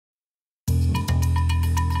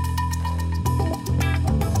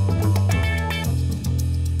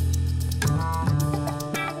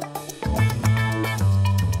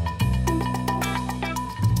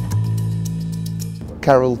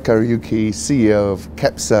Carole Kariuki, CEO of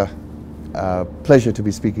KEPSA. Pleasure to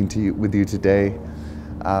be speaking with you today.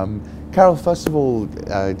 Carole, first of all,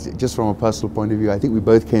 just from a personal point of view, I think we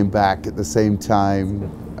both came back at the same time.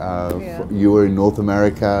 You were in North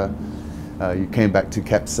America, you came back to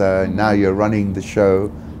KEPSA, and now you're running the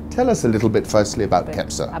show. Tell us a little bit firstly about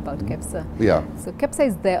KEPSA. About KEPSA. Yeah. So KEPSA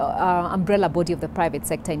is the umbrella body of the private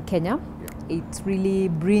sector in Kenya. It really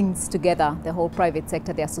brings together the whole private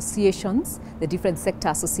sector, the associations, the different sector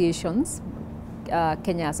associations,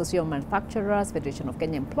 Kenya Association of Manufacturers, Federation of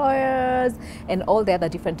Kenya Employers, and all the other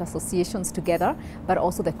different associations together, but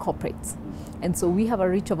also the corporates. And so we have a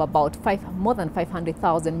reach of about more than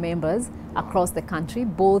 500,000 members across the country,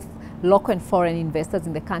 both local and foreign investors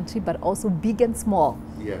in the country, but also big and small.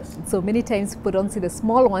 Yes. So many times people don't see the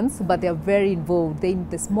small ones, but they're very involved.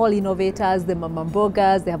 The small innovators, the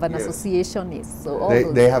mamambogas, they have an association. Yes.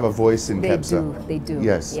 So they have a voice in KEPSA. They do.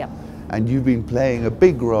 Yes. Yeah. And you've been playing a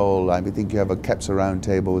big role. I think you have a KEPSA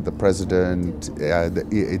roundtable with the president.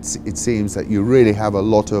 It seems that you really have a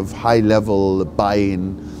lot of high-level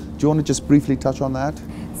buy-in. Do you want to just briefly touch on that?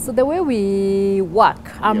 So the way we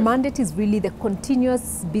work, our mandate is really the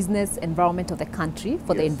continuous business environment of the country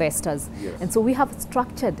for the investors. And so we have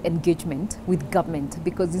structured engagement with government,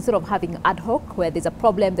 because instead of having ad hoc, where there's a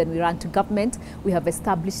problem, then we run to government, we have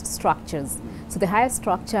established structures. So the highest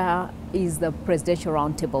structure is the presidential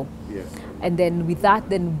roundtable. And then with that,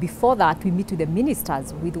 then before that, we meet with the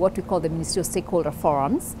ministers with what we call the ministerial stakeholder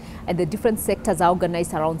forums. And the different sectors are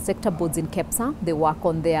organized around sector boards in KEPSA. They work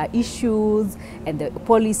on their issues and the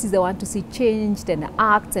policies they want to see changed and the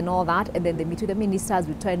acts and all that. And then they meet with the ministers.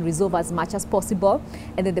 We try and resolve as much as possible.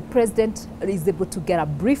 And then the president is able to get a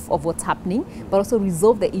brief of what's happening, but also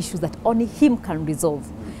resolve the issues that only him can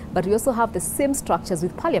resolve. But we also have the same structures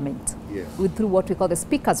with Parliament, through what we call the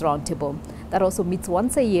Speakers Roundtable. That also meets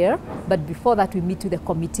once a year, but before that we meet with the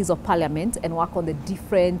committees of Parliament and work on the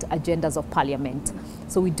different agendas of Parliament.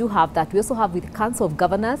 So we do have that. We also have with the Council of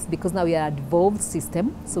Governors, because now we are a devolved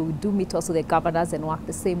system, so we do meet also the governors and work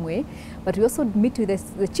the same way. But we also meet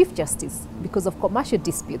with the Chief Justice because of commercial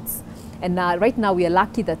disputes. And right now we are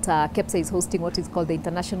lucky that KEPSA is hosting what is called the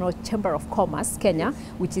International Chamber of Commerce, Kenya,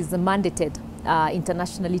 which is mandated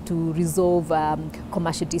internationally to resolve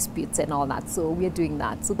commercial disputes and all that. So we are doing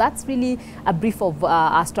that. So that's really a brief of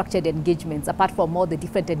our structured engagements, apart from all the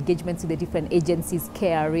different engagements with the different agencies,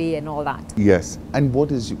 KRA and all that. Yes. And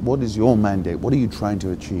what is your mandate? What are you trying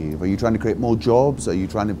to achieve? Are you trying to create more jobs? What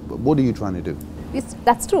are you trying to do?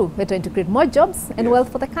 That's true. We're trying to create more jobs and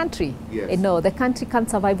wealth for the country. You know, the country can't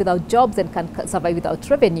survive without jobs and can't survive without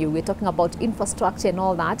revenue. We're talking about infrastructure and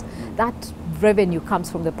all that. That revenue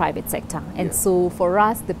comes from the private sector. And so for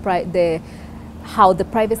us, how the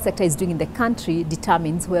private sector is doing in the country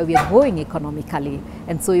determines where we are going economically.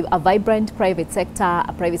 And so a vibrant private sector,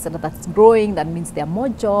 a private sector that's growing, that means there are more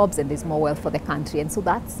jobs and there's more wealth for the country. And so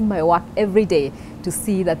that's my work every day, to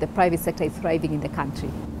see that the private sector is thriving in the country.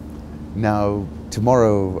 Now,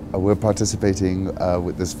 tomorrow we're participating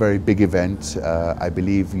with this very big event. I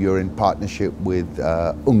believe you're in partnership with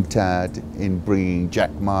UNCTAD in bringing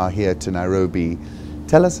Jack Ma here to Nairobi.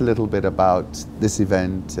 Tell us a little bit about this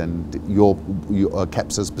event and your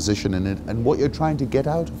KEPSA's position in it and what you're trying to get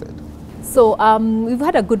out of it. So we've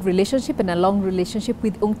had a good relationship and a long relationship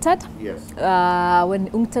with UNCTAD. When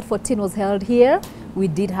UNCTAD 14 was held here, we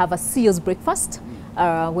did have a CEO's breakfast.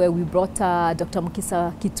 Where we brought Dr.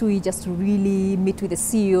 Mukisa Kitui just to really meet with the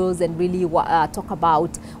CEOs and really talk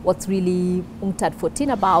about what's really UNCTAD 14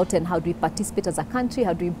 about and how do we participate as a country,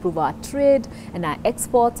 how do we improve our trade and our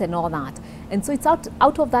exports and all that. And so it's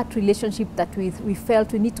out of that relationship that we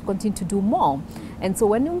felt we need to continue to do more. And so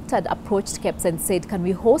when UNCTAD approached KEPSA and said, can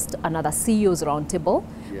we host another CEOs roundtable?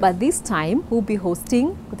 But this time we'll be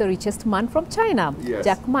hosting the richest man from China,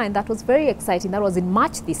 Jack Ma, and that was very exciting. That was in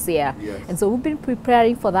March this year. And so we've been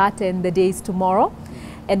preparing for that, and the day is tomorrow.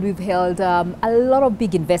 And we've held a lot of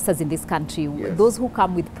big investors in this country. Those who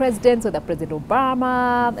come with presidents, whether President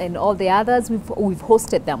Obama and all the others, we've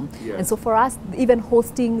hosted them. And so for us, even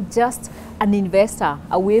hosting just an investor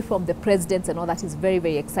away from the presidents and all that is very,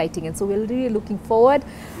 very exciting. And so we're really looking forward.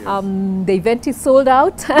 The event is sold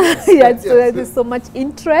out. So there's so much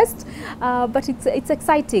interest, but it's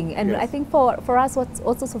exciting. And I think for us, what's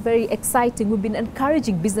also very exciting, we've been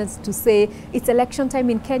encouraging business to say it's election time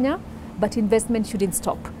in Kenya. But investment shouldn't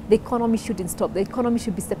stop. The economy shouldn't stop. The economy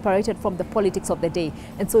should be separated from the politics of the day.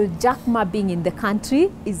 And so Jack Ma being in the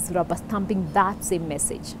country is rubber stamping that same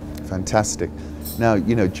message. Fantastic. Now,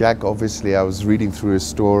 you know, Jack, obviously, I was reading through his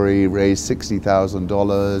story, raised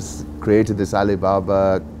 $60,000, created this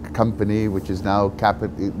Alibaba company, which is now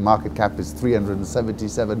market cap is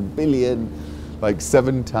 $377 billion. like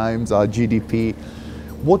 7 times our GDP.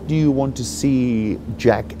 What do you want to see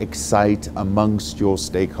Jack excite amongst your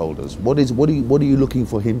stakeholders? What are you looking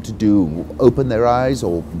for him to do? Open their eyes,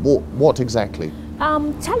 or what exactly?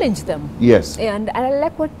 Challenge them. Yes. And I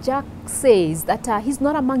like what Jack says, that he's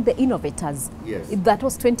not among the innovators. Yes. That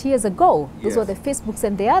was 20 years ago. Those Yes. were the Facebooks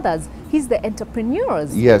and the others. He's the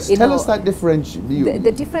entrepreneurs. Yes. You Tell know, us that difference.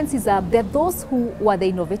 the difference is there are those who were the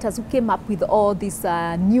innovators who came up with all these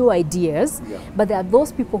new ideas, Yeah. but there are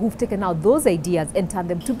those people who've taken out those ideas and turned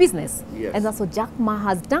them to business. Yes. And that's what Jack Ma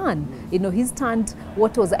has done. You know, he's turned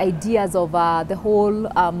what was ideas of the whole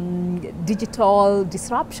digital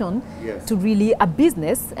disruption Yes. to really a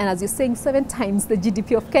business, and as you're saying, 7 times the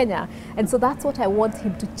GDP of Kenya. And so that's what I want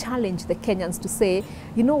him to challenge the Kenyans to say,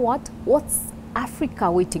 you know what's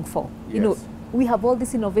Africa waiting for? Yes. You know, we have all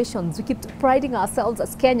these innovations. We keep priding ourselves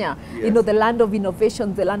as Kenya, Yes. you know, the land of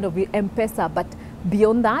innovations, the land of M-Pesa, but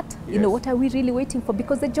beyond that, you know, Yes. what are we really waiting for?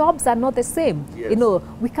 Because the jobs are not the same. Yes. You know,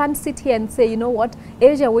 we can't sit here and say, you know what,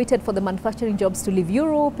 Asia waited for the manufacturing jobs to leave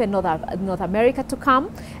Europe and North America to come,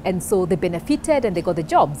 and so they benefited and they got the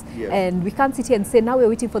jobs. Yes. And we can't sit here and say, now we're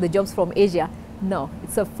waiting for the jobs from Asia. No,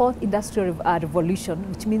 it's a 4th industrial revolution,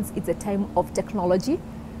 which means it's a time of technology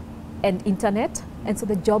and internet, and so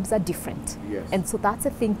the jobs are different. Yes. And so that's a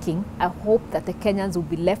thinking I hope that the Kenyans will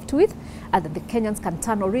be left with, and that the Kenyans can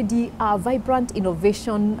turn already a vibrant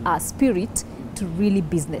innovation spirit to really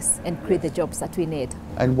business and create the jobs that we need.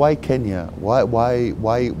 And why Kenya?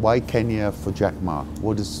 Why Kenya for Jack Ma?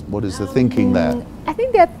 What is the thinking there? I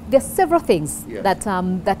think there are several things Yes.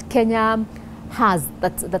 that Kenya has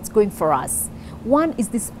that's going for us. One is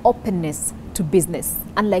this openness to business,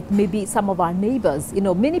 unlike maybe some of our neighbors. You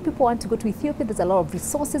know, many people want to go to Ethiopia. There's a lot of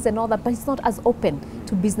resources and all that, but it's not as open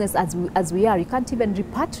to business as we are. You can't even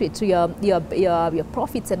repatriate your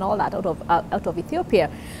profits and all that out of Ethiopia.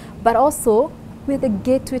 But also, we're the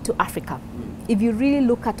gateway to Africa. If you really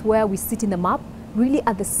look at where we sit in the map, really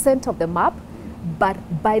at the center of the map, but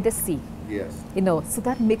by the sea. Yes. You know, so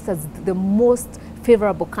that makes us the most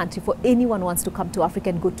favorable country for anyone who wants to come to Africa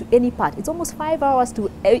and go to any part. It's almost 5 hours to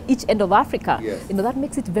each end of Africa. Yes. You know, that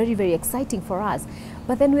makes it very, very exciting for us.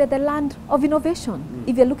 But then we're the land of innovation.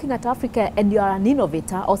 If you're looking at Africa and you are an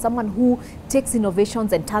innovator or someone who takes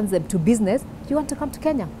innovations and turns them to business, you want to come to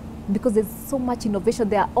Kenya because there's so much innovation.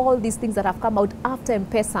 There are all these things that have come out after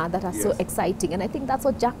M-Pesa that are so Yes. exciting. And I think that's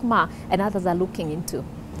what Jack Ma and others are looking into.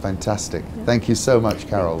 Fantastic. Thank you so much,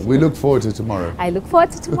 Carole. We look forward to tomorrow. I look forward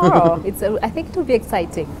to tomorrow. I think it will be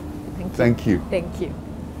exciting. Thank you. Thank you. Thank you.